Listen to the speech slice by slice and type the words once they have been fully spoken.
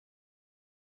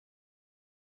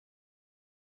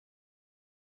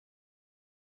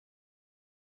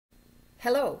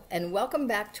Hello, and welcome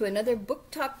back to another book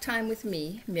talk time with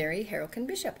me, Mary Harelkin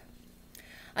Bishop.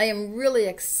 I am really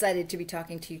excited to be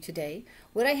talking to you today.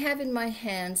 What I have in my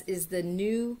hands is the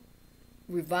new,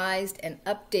 revised, and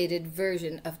updated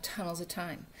version of Tunnels of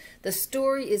Time. The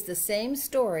story is the same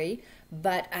story,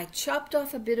 but I chopped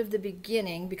off a bit of the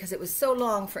beginning because it was so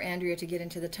long for Andrea to get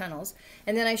into the tunnels,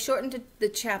 and then I shortened the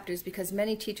chapters because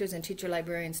many teachers and teacher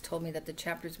librarians told me that the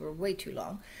chapters were way too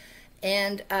long,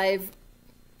 and I've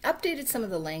updated some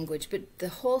of the language, but the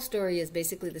whole story is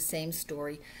basically the same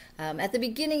story. At the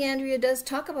beginning, Andrea does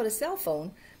talk about a cell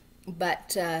phone,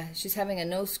 but she's having a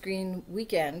no-screen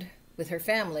weekend with her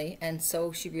family, and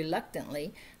so she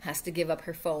reluctantly has to give up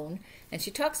her phone. And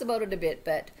she talks about it a bit,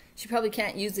 but she probably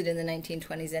can't use it in the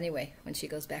 1920s anyway when she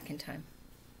goes back in time.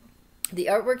 The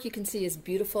artwork you can see is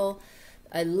beautiful.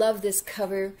 I love this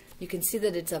cover. You can see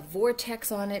that it's a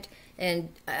vortex on it, and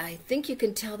I think you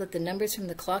can tell that the numbers from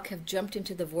the clock have jumped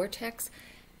into the vortex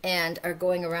and are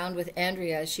going around with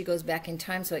Andrea as she goes back in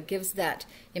time, so it gives that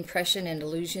impression and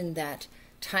illusion that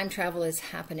time travel is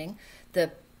happening.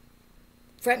 The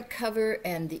front cover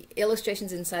and the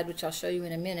illustrations inside, which I'll show you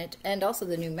in a minute, and also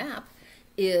the new map,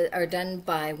 are done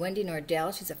by Wendy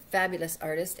Nordell. She's a fabulous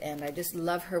artist, and I just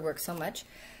love her work so much.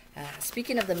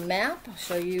 Speaking of the map, I'll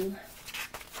show you.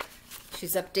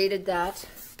 She's updated that,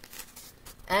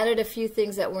 added a few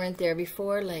things that weren't there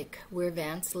before, like where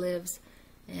Vance lives,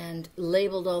 and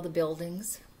labeled all the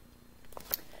buildings.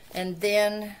 And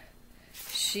then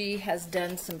she has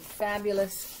done some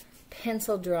fabulous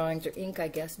pencil drawings, or ink, I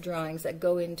guess, drawings that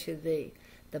go into the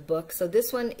book. So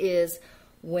this one is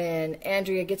when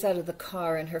Andrea gets out of the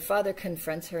car and her father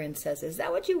confronts her and says, "Is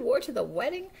that what you wore to the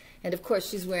wedding?" And of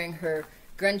course she's wearing her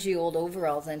grungy old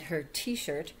overalls and her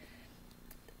t-shirt.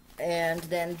 And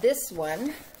then this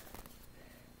one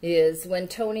is when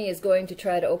Tony is going to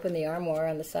try to open the armoire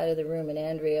on the side of the room, and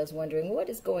Andrea is wondering what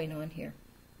is going on here.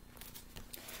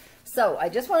 So I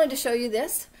just wanted to show you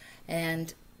this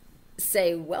and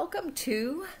say welcome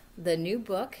to the new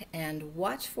book, and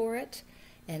watch for it,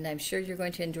 and I'm sure you're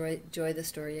going to enjoy the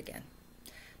story again.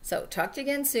 So talk to you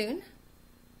again soon.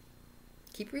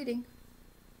 Keep reading.